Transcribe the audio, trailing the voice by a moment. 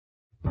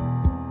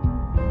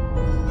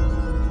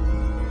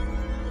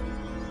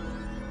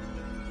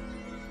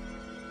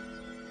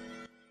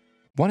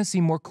Want to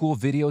see more cool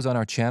videos on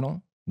our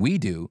channel? We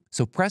do,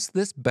 so press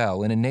this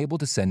bell and enable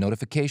to send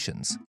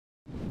notifications.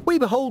 We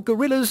behold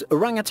gorillas,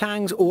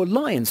 orangutans or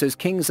lions as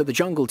kings of the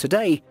jungle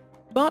today.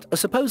 But a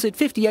supposed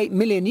 58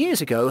 million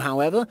years ago,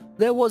 however,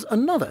 there was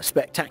another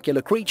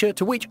spectacular creature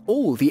to which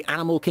all the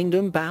animal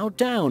kingdom bowed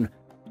down.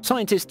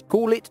 Scientists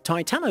call it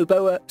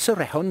Titanoboa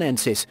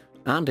cerrejonensis,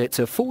 and it's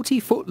a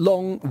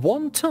 40-foot-long,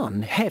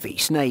 1-ton heavy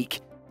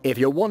snake. If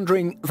you're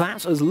wondering,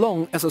 that's as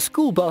long as a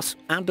school bus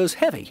and as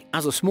heavy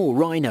as a small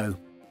rhino.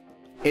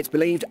 It's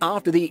believed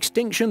after the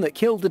extinction that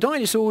killed the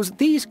dinosaurs,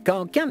 these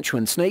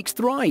gargantuan snakes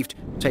thrived,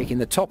 taking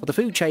the top of the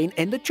food chain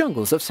in the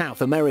jungles of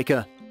South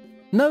America.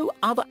 No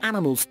other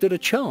animals stood a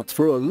chance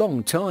for a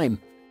long time.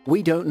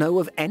 We don't know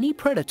of any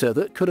predator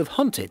that could have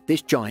hunted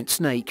this giant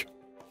snake.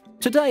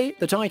 Today,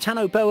 the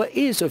Titanoboa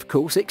is of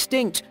course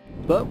extinct,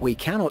 but we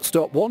cannot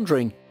stop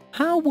wondering,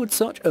 how would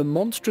such a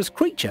monstrous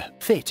creature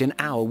fit in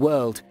our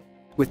world?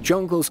 With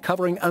jungles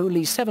covering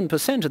only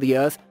 7% of the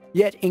Earth,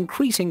 yet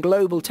increasing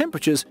global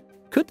temperatures,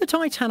 could the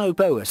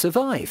Titanoboa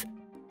survive?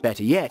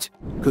 Better yet,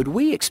 could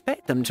we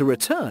expect them to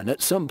return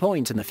at some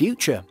point in the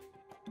future?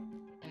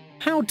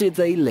 How did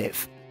they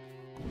live?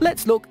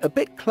 Let's look a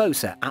bit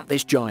closer at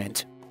this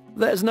giant.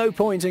 There's no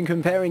point in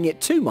comparing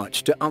it too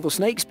much to other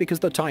snakes because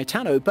the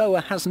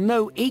Titanoboa has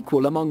no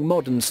equal among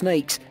modern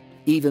snakes.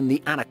 Even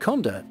the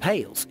Anaconda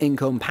pales in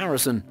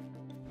comparison.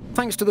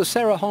 Thanks to the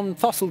Cerrejon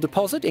fossil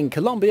deposit in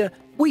Colombia,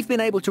 we've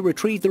been able to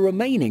retrieve the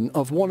remaining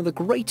of one of the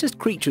greatest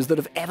creatures that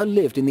have ever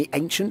lived in the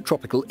ancient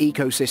tropical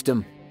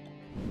ecosystem.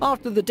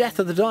 After the death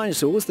of the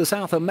dinosaurs, the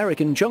South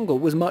American jungle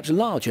was much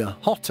larger,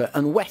 hotter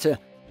and wetter.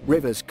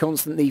 Rivers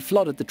constantly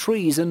flooded the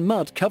trees and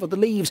mud covered the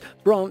leaves,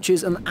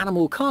 branches and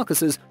animal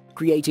carcasses,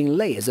 creating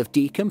layers of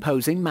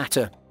decomposing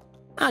matter.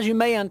 As you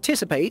may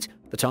anticipate,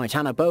 the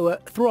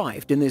Titanoboa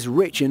thrived in this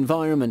rich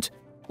environment.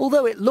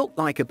 Although it looked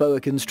like a boa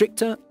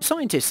constrictor,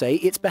 scientists say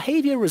its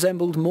behavior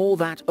resembled more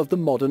that of the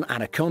modern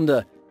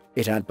anaconda.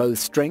 It had both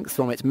strength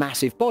from its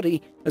massive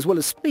body as well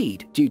as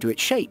speed due to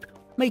its shape,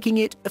 making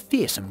it a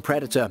fearsome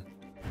predator.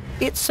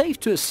 It's safe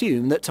to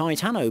assume that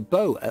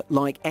Titanoboa,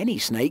 like any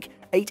snake,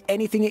 ate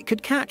anything it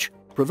could catch,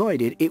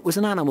 provided it was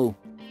an animal.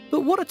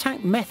 But what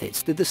attack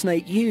methods did the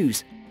snake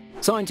use?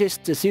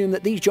 Scientists assume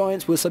that these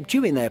giants were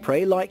subduing their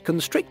prey like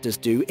constrictors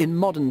do in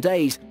modern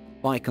days,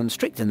 by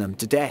constricting them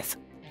to death.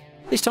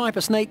 This type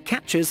of snake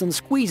catches and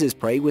squeezes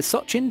prey with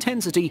such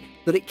intensity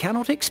that it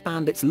cannot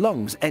expand its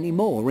lungs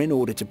anymore in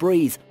order to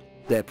breathe.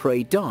 Their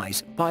prey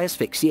dies by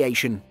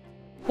asphyxiation.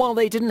 While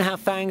they didn't have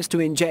fangs to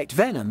inject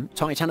venom,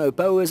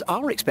 Titanoboas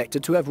are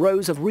expected to have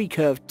rows of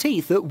recurved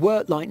teeth that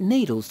work like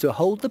needles to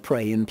hold the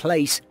prey in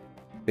place.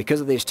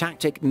 Because of this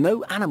tactic,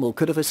 no animal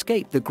could have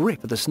escaped the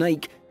grip of the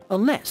snake,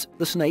 unless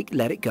the snake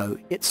let it go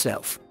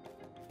itself.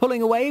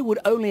 Pulling away would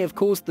only have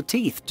caused the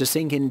teeth to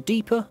sink in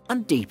deeper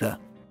and deeper.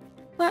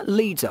 That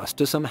leads us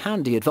to some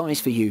handy advice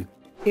for you.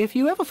 If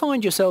you ever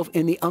find yourself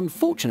in the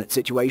unfortunate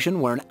situation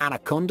where an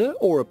anaconda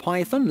or a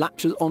python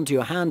latches onto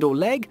your hand or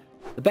leg,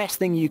 the best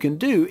thing you can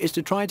do is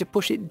to try to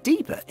push it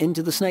deeper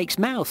into the snake's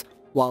mouth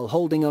while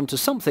holding onto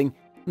something,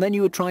 and then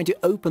you would try to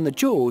open the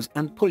jaws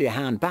and pull your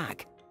hand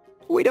back.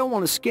 We don't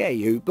want to scare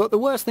you, but the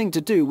worst thing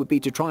to do would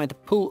be to try to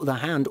pull the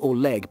hand or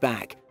leg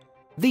back.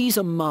 These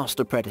are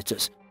master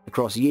predators.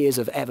 Across years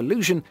of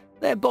evolution,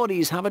 their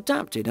bodies have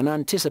adapted in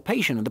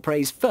anticipation of the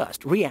prey's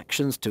first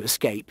reactions to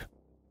escape.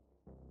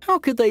 How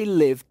could they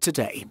live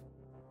today?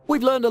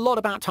 We've learned a lot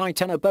about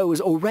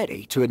Titanoboas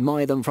already to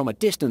admire them from a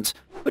distance,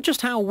 but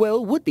just how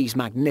well would these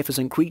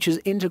magnificent creatures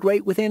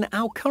integrate within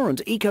our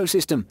current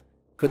ecosystem?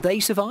 Could they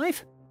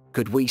survive?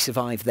 Could we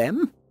survive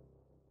them?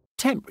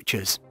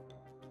 Temperatures.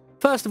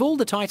 First of all,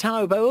 the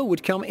Titanoboa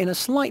would come in a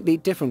slightly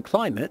different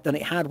climate than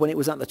it had when it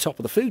was at the top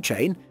of the food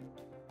chain.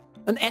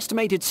 An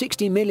estimated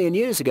 60 million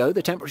years ago,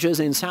 the temperatures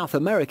in South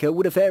America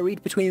would have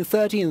varied between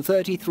 30 and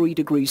 33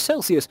 degrees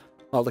Celsius,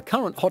 while the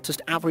current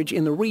hottest average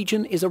in the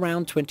region is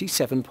around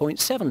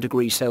 27.7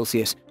 degrees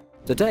Celsius.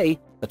 Today,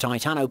 the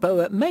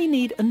Titanoboa may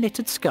need a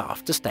knitted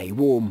scarf to stay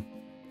warm.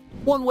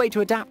 One way to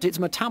adapt its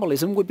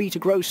metabolism would be to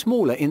grow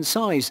smaller in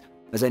size.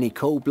 As any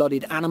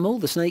cold-blooded animal,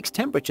 the snake's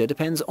temperature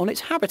depends on its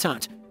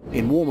habitat.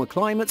 In warmer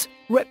climates,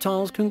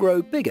 reptiles can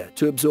grow bigger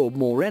to absorb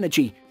more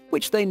energy,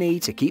 which they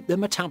need to keep their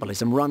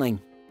metabolism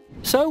running.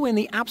 So, in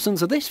the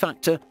absence of this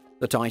factor,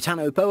 the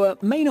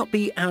Titanoboa may not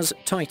be as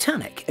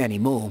titanic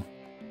anymore.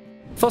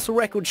 Fossil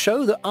records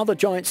show that other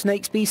giant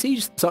snake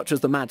species, such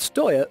as the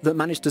madstoya, that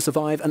managed to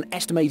survive an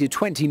estimated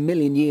 20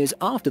 million years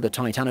after the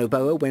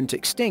Titanoboa went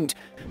extinct,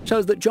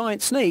 shows that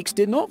giant snakes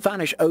did not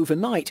vanish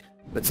overnight,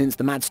 but since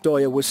the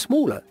madstoya was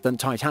smaller than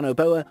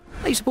Titanoboa,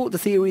 they support the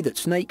theory that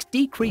snakes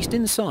decreased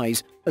in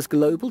size as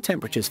global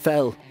temperatures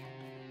fell.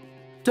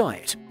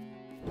 Diet.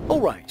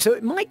 Alright, so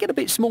it might get a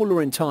bit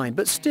smaller in time,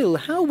 but still,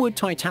 how would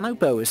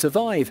Titanoboa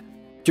survive?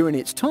 During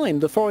its time,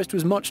 the forest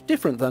was much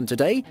different than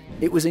today.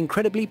 It was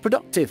incredibly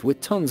productive with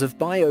tons of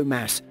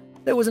biomass.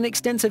 There was an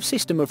extensive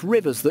system of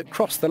rivers that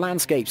crossed the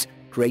landscapes,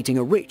 creating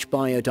a rich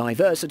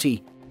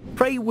biodiversity.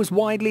 Prey was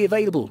widely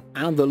available,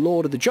 and the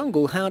Lord of the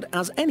Jungle had,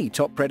 as any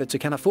top predator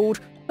can afford,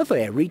 a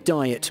varied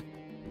diet.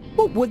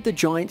 What would the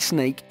giant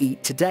snake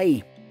eat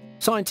today?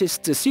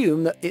 Scientists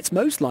assume that its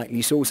most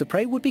likely source of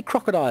prey would be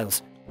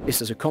crocodiles.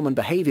 This is a common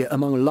behaviour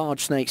among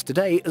large snakes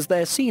today, as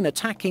they're seen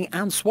attacking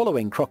and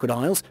swallowing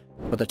crocodiles.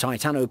 For the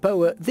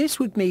Titanoboa, this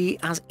would be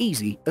as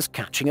easy as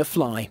catching a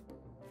fly.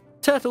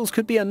 Turtles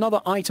could be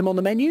another item on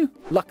the menu.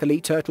 Luckily,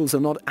 turtles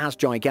are not as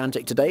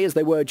gigantic today as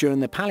they were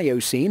during the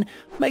Paleocene,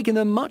 making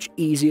them much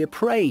easier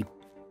prey.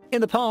 In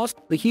the past,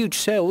 the huge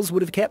shells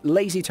would have kept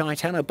lazy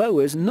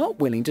Titanoboas not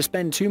willing to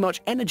spend too much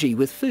energy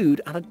with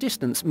food at a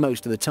distance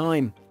most of the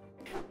time.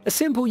 A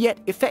simple yet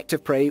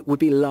effective prey would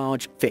be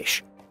large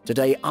fish.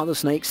 Today, other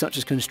snakes such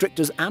as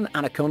constrictors and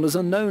anacondas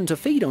are known to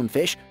feed on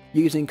fish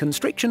using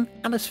constriction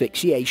and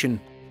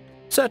asphyxiation.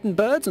 Certain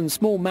birds and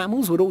small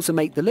mammals would also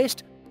make the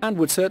list and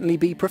would certainly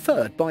be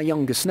preferred by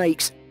younger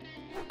snakes.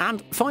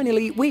 And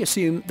finally, we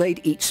assume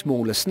they'd eat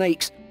smaller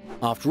snakes.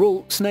 After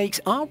all,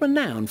 snakes are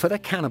renowned for their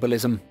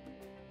cannibalism.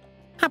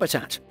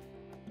 Habitat.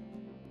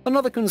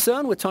 Another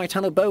concern with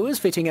Titanoboas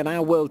fitting in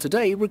our world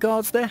today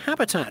regards their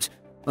habitat.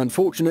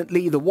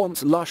 Unfortunately, the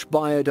once lush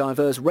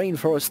biodiverse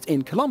rainforests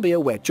in Colombia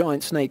where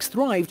giant snakes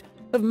thrived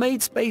have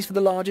made space for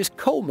the largest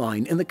coal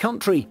mine in the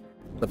country.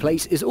 The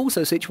place is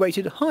also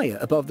situated higher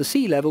above the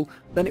sea level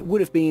than it would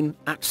have been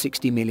at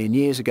 60 million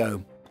years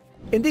ago.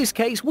 In this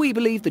case, we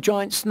believe the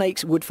giant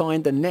snakes would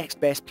find the next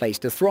best place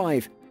to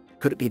thrive.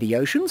 Could it be the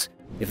oceans?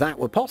 If that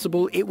were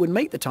possible, it would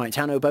make the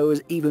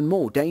Titanoboas even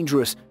more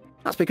dangerous.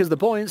 That's because the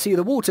buoyancy of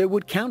the water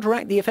would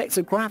counteract the effects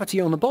of gravity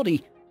on the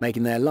body,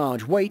 making their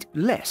large weight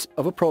less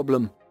of a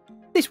problem.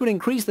 This would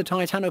increase the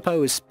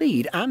Titanoboa's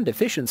speed and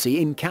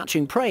efficiency in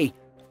catching prey.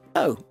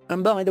 Oh,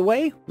 and by the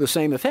way, the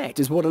same effect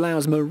is what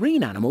allows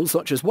marine animals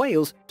such as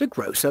whales to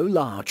grow so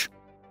large.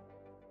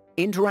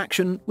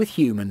 Interaction with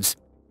humans.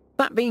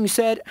 That being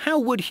said, how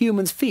would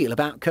humans feel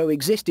about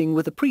coexisting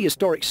with the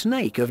prehistoric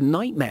snake of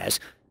nightmares?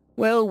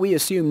 Well, we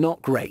assume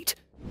not great.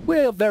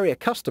 We're very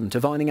accustomed to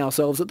finding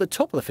ourselves at the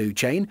top of the food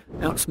chain,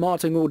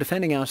 outsmarting or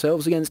defending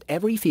ourselves against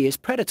every fierce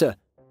predator.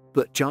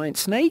 But giant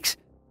snakes?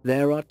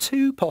 There are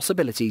two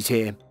possibilities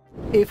here.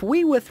 If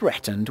we were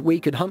threatened, we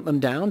could hunt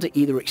them down to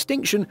either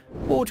extinction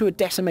or to a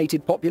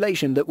decimated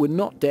population that would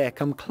not dare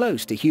come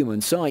close to human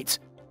sights.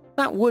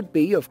 That would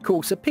be, of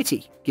course, a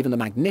pity, given the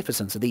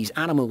magnificence of these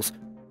animals.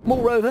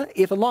 Moreover,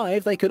 if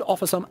alive, they could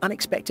offer some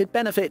unexpected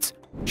benefits.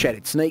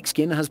 Shedded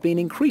snakeskin has been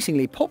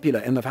increasingly popular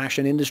in the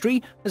fashion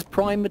industry as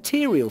prime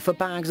material for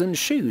bags and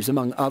shoes,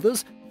 among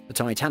others. The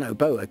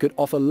Titanoboa could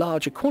offer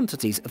larger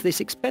quantities of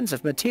this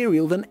expensive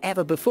material than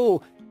ever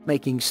before,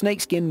 making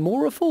snakeskin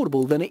more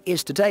affordable than it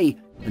is today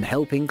and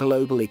helping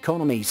global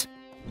economies.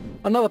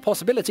 Another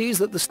possibility is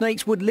that the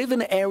snakes would live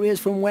in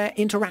areas from where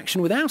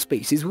interaction with our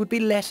species would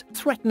be less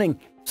threatening,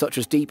 such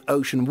as deep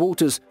ocean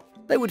waters.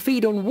 They would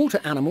feed on water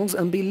animals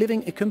and be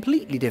living a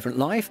completely different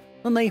life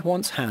than they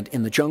once had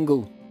in the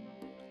jungle.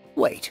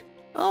 Wait,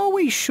 are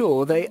we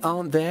sure they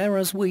aren't there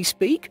as we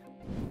speak?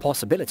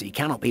 Possibility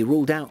cannot be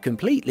ruled out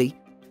completely.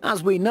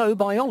 As we know,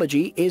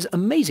 biology is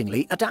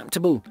amazingly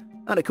adaptable,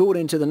 and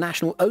according to the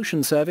National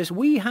Ocean Service,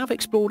 we have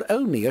explored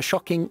only a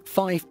shocking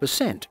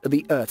 5% of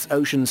the Earth's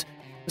oceans,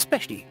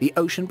 especially the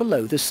ocean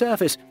below the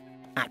surface.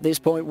 At this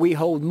point, we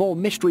hold more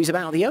mysteries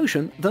about the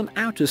ocean than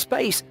outer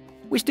space.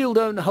 We still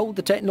don't hold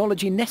the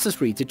technology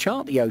necessary to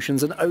chart the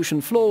oceans and ocean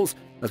floors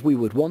as we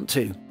would want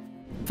to.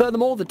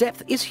 Furthermore, the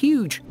depth is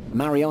huge. The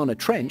Mariana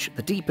Trench,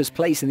 the deepest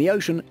place in the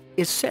ocean,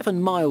 is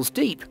 7 miles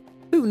deep.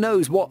 Who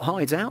knows what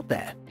hides out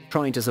there,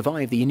 trying to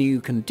survive the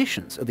new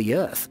conditions of the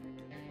Earth?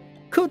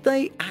 Could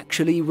they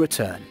actually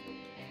return?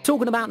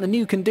 Talking about the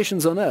new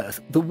conditions on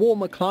Earth, the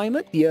warmer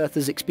climate the Earth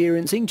is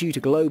experiencing due to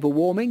global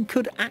warming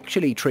could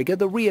actually trigger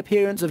the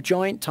reappearance of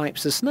giant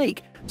types of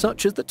snake,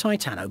 such as the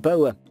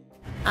Titanoboa.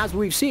 As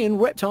we've seen,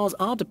 reptiles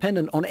are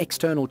dependent on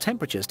external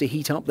temperatures to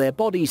heat up their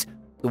bodies.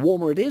 The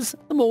warmer it is,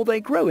 the more they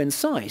grow in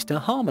size to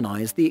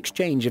harmonize the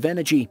exchange of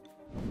energy.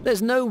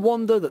 There's no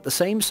wonder that the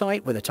same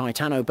site where the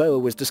Titanoboa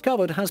was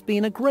discovered has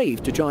been a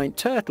grave to giant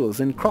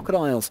turtles and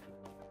crocodiles.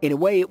 In a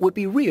way, it would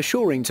be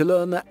reassuring to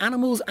learn that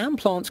animals and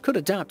plants could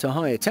adapt to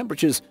higher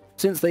temperatures,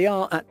 since they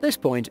are, at this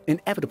point,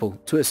 inevitable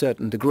to a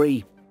certain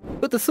degree.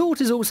 But the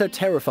thought is also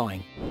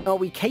terrifying. Are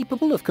we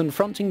capable of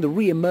confronting the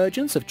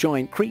re-emergence of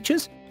giant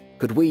creatures?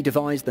 Could we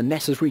devise the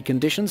necessary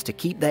conditions to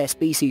keep their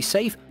species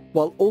safe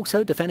while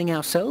also defending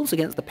ourselves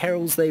against the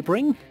perils they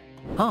bring?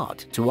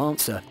 Hard to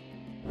answer.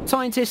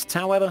 Scientists,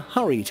 however,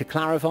 hurry to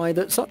clarify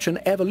that such an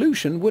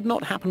evolution would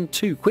not happen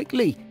too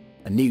quickly.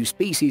 A new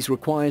species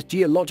requires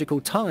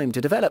geological time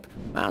to develop,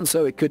 and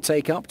so it could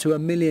take up to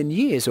 1 million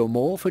years or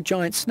more for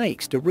giant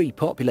snakes to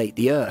repopulate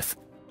the Earth.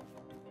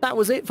 That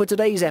was it for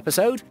today's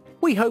episode.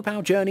 We hope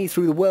our journey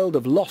through the world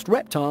of lost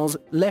reptiles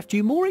left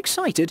you more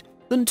excited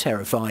than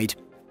terrified.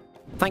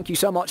 Thank you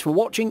so much for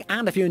watching,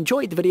 and if you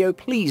enjoyed the video,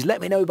 please let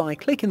me know by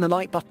clicking the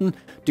like button.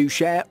 Do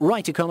share,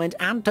 write a comment,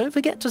 and don't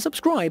forget to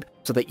subscribe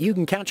so that you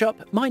can catch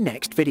up my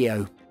next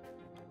video.